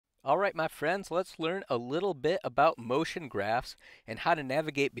All right, my friends, let's learn a little bit about motion graphs and how to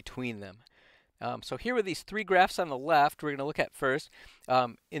navigate between them. So here are these three graphs on the left we're going to look at first.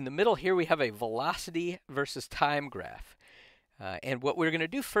 In the middle here we have a velocity versus time graph. And what we're going to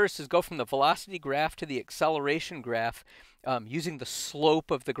do first is go from the velocity graph to the acceleration graph using the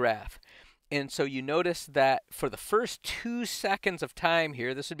slope of the graph. And so you notice that for the first 2 seconds of time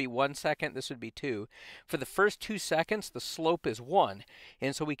here, this would be 1 second, this would be 2. For the first 2 seconds, the slope is 1.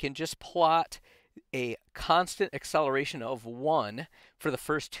 And so we can just plot a constant acceleration of 1 for the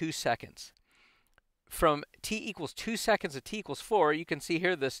first 2 seconds. From t equals 2 seconds to t equals 4, you can see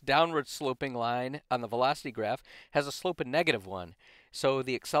here this downward sloping line on the velocity graph has a slope of -1. So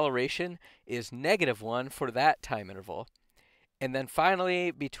the acceleration is -1 for that time interval. And then finally,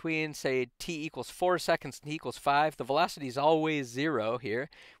 between, say, t equals 4 seconds and t equals 5, the velocity is always 0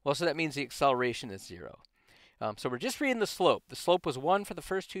 here. Well, so that means the acceleration is 0. So we're just reading the slope. The slope was 1 for the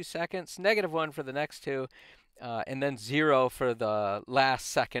first 2 seconds, -1 for the next 2, and then 0 for the last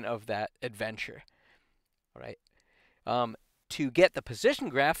second of that adventure. All right. To get the position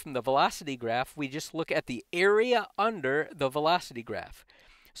graph from the velocity graph, we just look at the area under the velocity graph.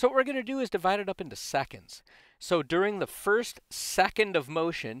 So what we're going to do is divide it up into seconds. So during the first second of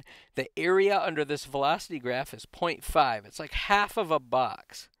motion, the area under this velocity graph is 0.5. It's like half of a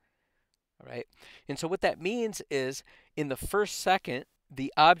box. All right. And so what that means is in the first second,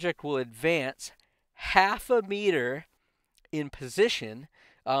 the object will advance half a meter in position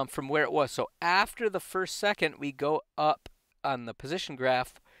from where it was. So after the first second, we go up on the position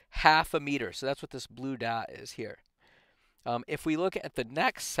graph half a meter. So that's what this blue dot is here. If we look at the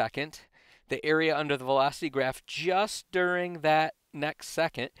next second, the area under the velocity graph just during that next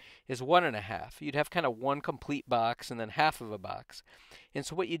second is 1.5. You'd have kind of one complete box and then half of a box. And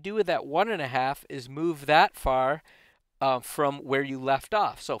so what you do with that 1.5 is move that far from where you left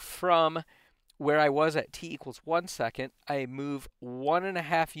off. So from where I was at t equals 1 second, I move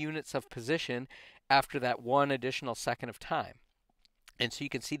 1.5 units of position after that one additional second of time. And so you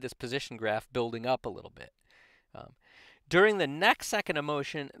can see this position graph building up a little bit. During the next second of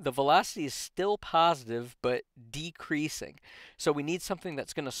motion, the velocity is still positive but decreasing. So we need something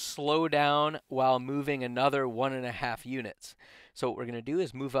that's going to slow down while moving another 1.5 units. So what we're going to do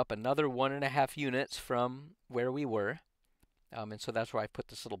is move up another 1.5 units from where we were. And so that's why I put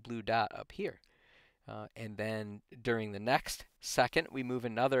this little blue dot up here. And then during the next second, we move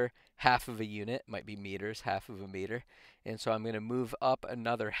another half of a unit. It might be meters, half of a meter. And so I'm going to move up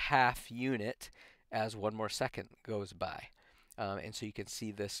another half unit as one more second goes by. And so you can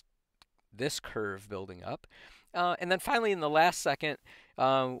see this curve building up. And then finally, in the last second,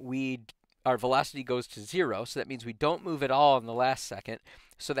 our velocity goes to 0. So that means we don't move at all in the last second.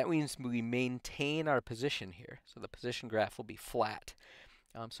 So that means we maintain our position here. So the position graph will be flat.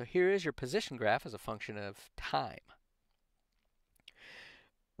 So here is your position graph as a function of time.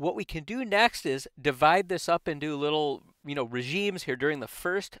 What we can do next is divide this up into little, regimes here. During the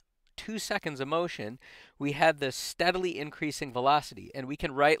first 2 seconds of motion, we had this steadily increasing velocity, and we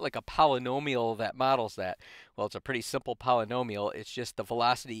can write like a polynomial that models that. Well, it's a pretty simple polynomial. It's just the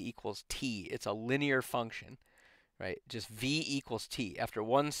velocity equals t. It's a linear function, right? Just v equals t. After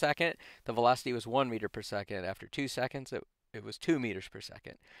 1 second, the velocity was 1 meter per second. After 2 seconds, it was 2 meters per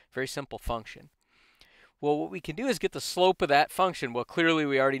second. Very simple function. Well, what we can do is get the slope of that function. Well, clearly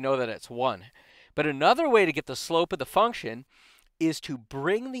we already know that it's 1. But another way to get the slope of the function is to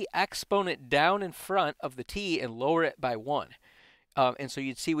bring the exponent down in front of the t and lower it by 1. And so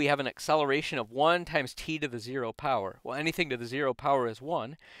you'd see we have an acceleration of 1 times t to the 0 power. Well, anything to the 0 power is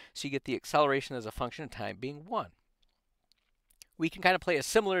 1. So you get the acceleration as a function of time being 1. We can kind of play a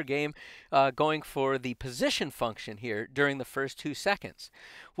similar game going for the position function here during the first 2 seconds.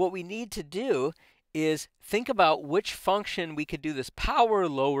 What we need to do is think about which function we could do this power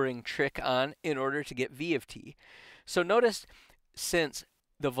lowering trick on in order to get v of t. So notice, since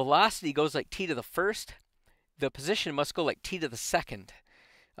the velocity goes like t to the first, the position must go like t to the second.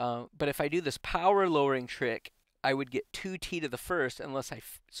 But if I do this power lowering trick, I would get 2t to the first unless I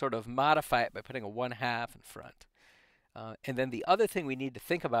sort of modify it by putting a 1/2 in front. And then the other thing we need to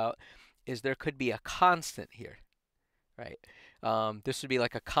think about is there could be a constant here, right? This would be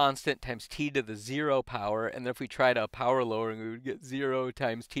like a constant times t to the 0 power, and then if we tried a power lowering, we would get 0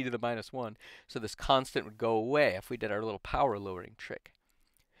 times t to the -1. So this constant would go away if we did our little power lowering trick.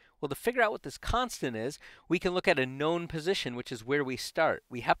 Well, to figure out what this constant is, we can look at a known position, which is where we start.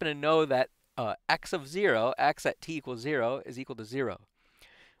 We happen to know that x of 0, x at t equals 0, is equal to 0.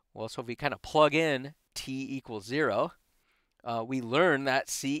 Well, so if we kind of plug in t equals 0, we learn that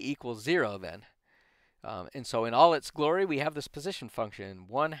c equals 0 then. And so in all its glory, we have this position function,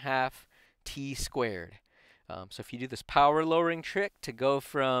 1/2 t squared. So if you do this power lowering trick to go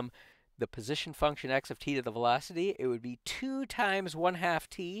from the position function x of t to the velocity, it would be 2 times 1/2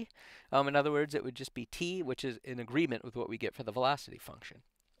 t. In other words, it would just be t, which is in agreement with what we get for the velocity function.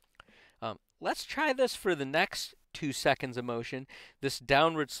 Let's try this for the next 2 seconds of motion, this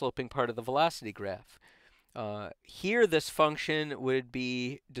downward sloping part of the velocity graph. Here, this function would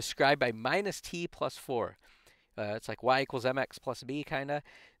be described by minus t plus 4. It's like y equals mx plus b, kind of.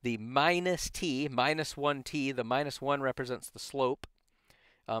 The minus t, minus 1t, the minus 1 represents the slope.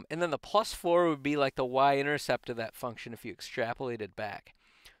 And then the plus 4 would be like the y-intercept of that function if you extrapolated back.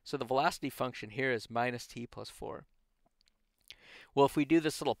 So the velocity function here is minus t plus 4. Well, if we do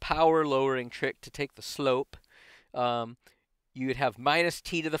this little power lowering trick to take the slope, you would have minus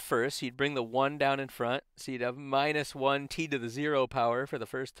t to the first, so you'd bring the 1 down in front, so you'd have minus 1 t to the 0 power for the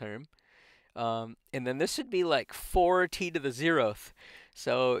first term. And then this would be like 4t to the 0th.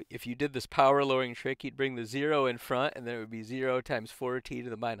 So if you did this power lowering trick, you'd bring the 0 in front, and then it would be 0 times 4t to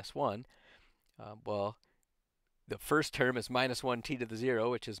the minus 1. Well, the first term is minus 1t to the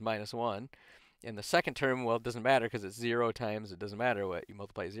 0, which is minus 1. And the second term, well, it doesn't matter because it's 0 times, it doesn't matter what you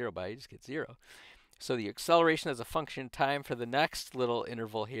multiply 0 by, you just get 0. So the acceleration as a function time for the next little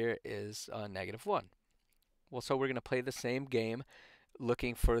interval here is -1. Well, so we're going to play the same game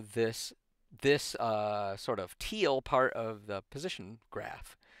looking for this sort of teal part of the position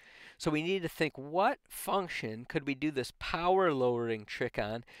graph. So we need to think, what function could we do this power lowering trick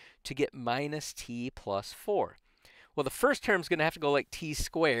on to get minus t plus 4? Well, the first term is going to have to go like t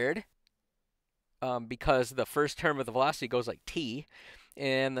squared, because the first term of the velocity goes like t.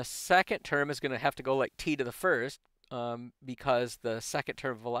 And the second term is going to have to go like t to the first, because the second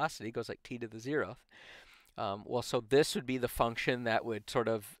term of velocity goes like t to the 0th. Well, so this would be the function that would sort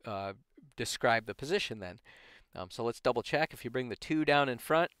of describe the position then. So let's double check. If you bring the 2 down in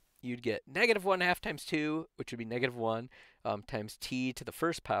front, you'd get -1/2 times 2, which would be -1, times t to the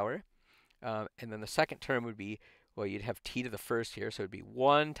first power. And then the second term would be, well, you'd have t to the first here, so it would be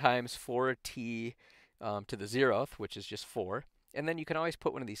 1 times 4t to the 0th, which is just 4. And then you can always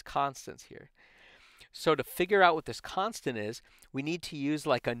put one of these constants here. So to figure out what this constant is, we need to use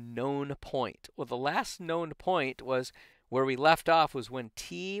like a known point. Well, the last known point was where we left off, was when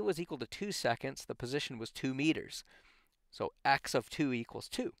t was equal to 2 seconds, the position was 2 meters. So x of 2 equals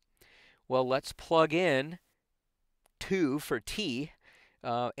 2. Well, let's plug in 2 for t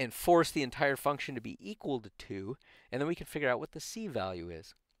and force the entire function to be equal to 2, and then we can figure out what the c value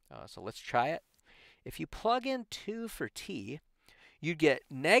is. So let's try it. If you plug in 2 for t, you'd get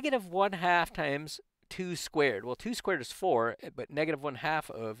 -1/2 times 2 squared. Well, 2 squared is 4, but -1/2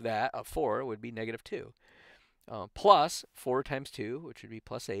 of that, of 4, would be -2. Plus 4 times 2, which would be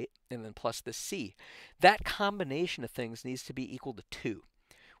plus 8, and then plus the c. That combination of things needs to be equal to 2.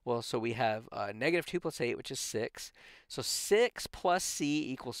 Well, so we have -2 plus 8, which is 6. So 6 plus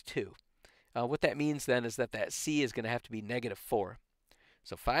c equals 2. What that means then is that that c is going to have to be -4.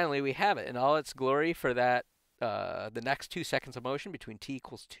 So finally, we have it in all its glory for that the next 2 seconds of motion between t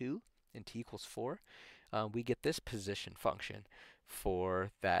equals 2 and t equals 4. We get this position function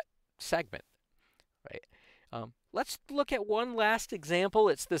for that segment, right? Let's look at one last example.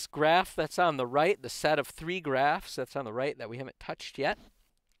 It's this graph that's on the right, the set of 3 graphs that's on the right that we haven't touched yet.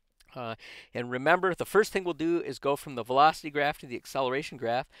 And remember, the first thing we'll do is go from the velocity graph to the acceleration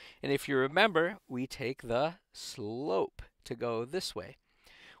graph. And if you remember, we take the slope to go this way.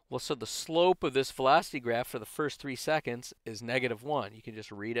 Well, so the slope of this velocity graph for the first 3 seconds is -1. You can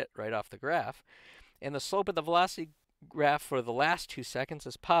just read it right off the graph. And the slope of the velocity graph for the last 2 seconds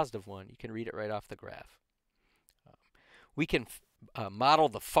is +1. You can read it right off the graph. We can model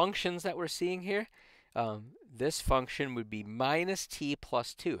the functions that we're seeing here. This function would be minus t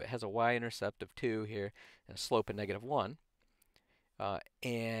plus 2. It has a y-intercept of 2 here and a slope of -1.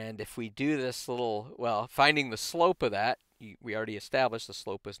 And if we do this little, well, finding the slope of that, we already established the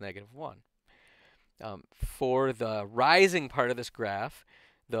slope was -1. For the rising part of this graph,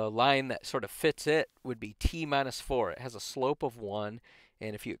 the line that sort of fits it would be t minus 4. It has a slope of 1,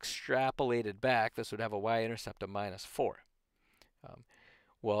 and if you extrapolated back, this would have a y-intercept of -4.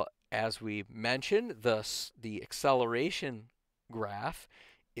 Well, as we mentioned, the acceleration graph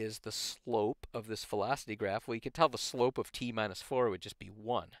is the slope of this velocity graph. Well, you can tell the slope of t minus 4 would just be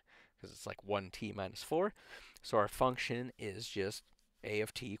 1, because it's like 1t minus 4. So our function is just a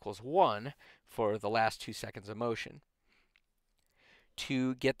of t equals 1 for the last 2 seconds of motion.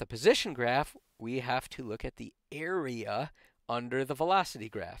 To get the position graph, we have to look at the area under the velocity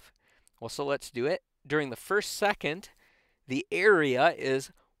graph. Well, so let's do it. During the first second, the area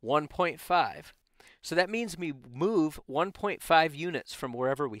is 1.5. So that means we move 1.5 units from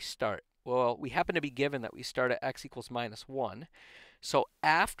wherever we start. Well, we happen to be given that we start at x equals minus 1. So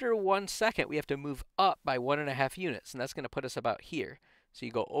after 1 second, we have to move up by 1.5 units, and that's going to put us about here. So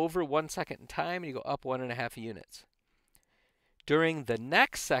you go over 1 second in time, and you go up 1.5 units. During the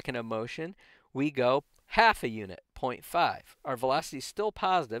next second of motion, we go half a unit, 0.5. Our velocity is still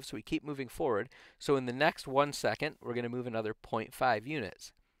positive, so we keep moving forward. So in the next 1 second, we're going to move another 0.5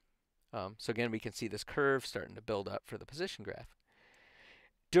 units. So again, we can see this curve starting to build up for the position graph.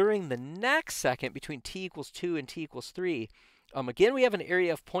 During the next second, between t equals 2 and t equals 3, again, we have an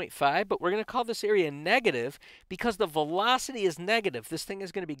area of 0.5, but we're going to call this area negative because the velocity is negative. This thing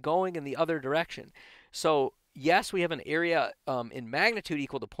is going to be going in the other direction. So yes, we have an area in magnitude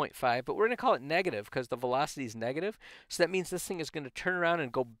equal to 0.5, but we're going to call it negative because the velocity is negative. So that means this thing is going to turn around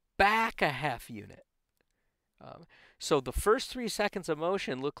and go back a half unit. So the first 3 seconds of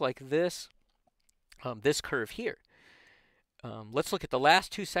motion look like this, this curve here. Let's look at the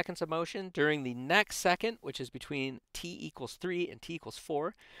last 2 seconds of motion. During the next second, which is between t equals 3 and t equals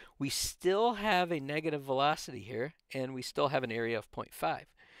 4, we still have a negative velocity here, and we still have an area of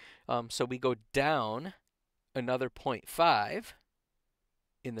 0.5. So we go down another 0.5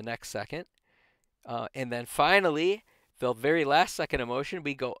 in the next second. And then finally, the very last second of motion,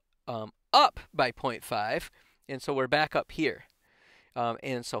 we go up by 0.5, and so we're back up here.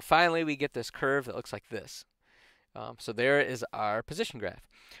 And so finally, we get this curve that looks like this. So there is our position graph.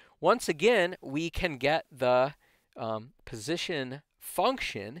 Once again, we can get the position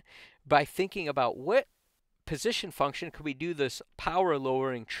function by thinking about what position function could we do this power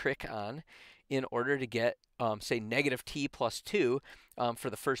lowering trick on in order to get, say, negative t plus 2 for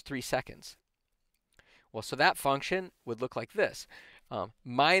the first 3 seconds. Well, so that function would look like this.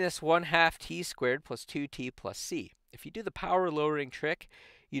 Minus 1/2 t squared plus 2t plus c. If you do the power lowering trick,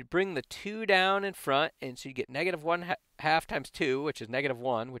 you'd bring the 2 down in front, and so you get negative 1/2 times 2, which is negative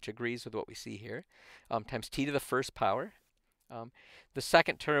 1, which agrees with what we see here, times t to the first power. The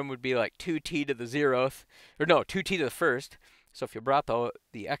second term would be like 2t to the 0th, or no, 2t to the first. So if you brought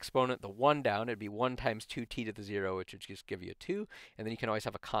the exponent, the 1 down, it'd be 1 times 2t to the 0, which would just give you a 2, and then you can always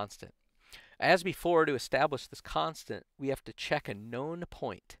have a constant. As before, to establish this constant, we have to check a known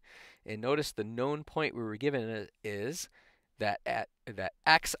point. And notice the known point we were given is that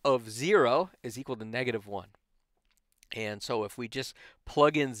x of 0 is equal to negative 1. And so if we just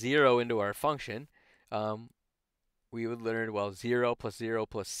plug in 0 into our function, we would learn, well, 0 plus 0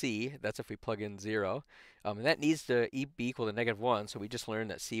 plus c, that's if we plug in 0. And that needs to be equal to negative 1, so we just learned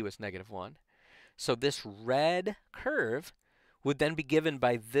that c was negative 1. So this red curve would then be given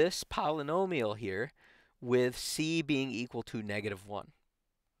by this polynomial here, with c being equal to negative 1.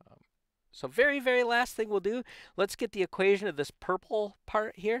 So very, very last thing we'll do, let's get the equation of this purple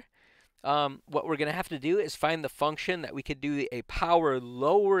part here. What we're going to have to do is find the function that we could do a power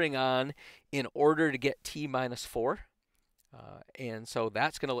lowering on in order to get t minus 4. And so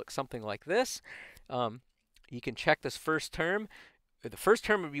that's going to look something like this. You can check this first term. The first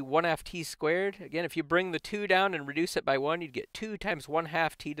term would be 1/2 t squared. Again, if you bring the 2 down and reduce it by 1, you'd get 2 times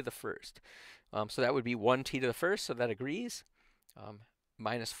 1/2 t to the first. So that would be 1t to the first, so that agrees.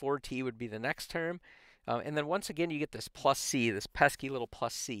 Minus 4t would be the next term. And then once again, you get this plus c, this pesky little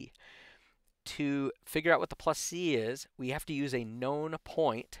plus c. To figure out what the plus c is, we have to use a known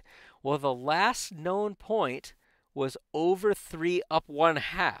point. Well, the last known point was over 3 up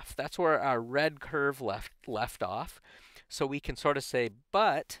 1/2. That's where our red curve left off. So we can sort of say,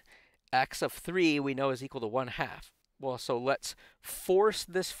 but x of 3 we know is equal to 1/2. Well, so let's force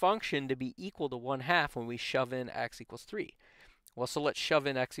this function to be equal to 1/2 when we shove in x equals 3. Well, so let's shove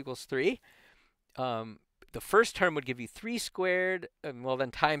in x equals 3. The first term would give you 3 squared, and well,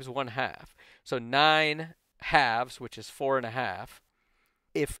 then times 1/2. So 9 halves, which is 4.5.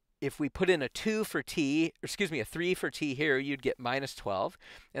 If we put in a 2 for t, or excuse me, a 3 for t here, you'd get minus 12,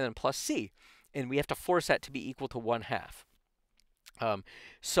 and then plus c. And we have to force that to be equal to 1/2.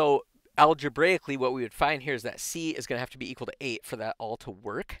 So algebraically, what we would find here is that c is going to have to be equal to 8 for that all to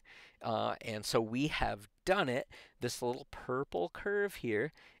work. And so we have done it. This little purple curve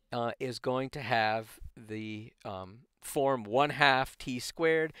here is going to have the form 1/2 t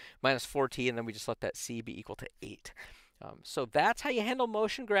squared minus 4t, and then we just let that c be equal to 8. So that's how you handle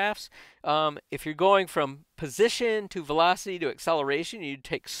motion graphs. If you're going from position to velocity to acceleration, you'd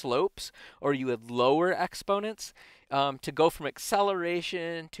take slopes, or you would lower exponents. To go from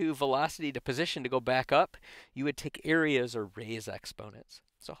acceleration to velocity to position to go back up, you would take areas or raise exponents.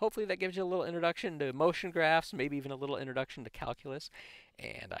 So hopefully that gives you a little introduction to motion graphs, maybe even a little introduction to calculus.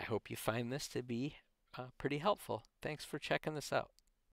 And I hope you find this to be pretty helpful. Thanks for checking this out.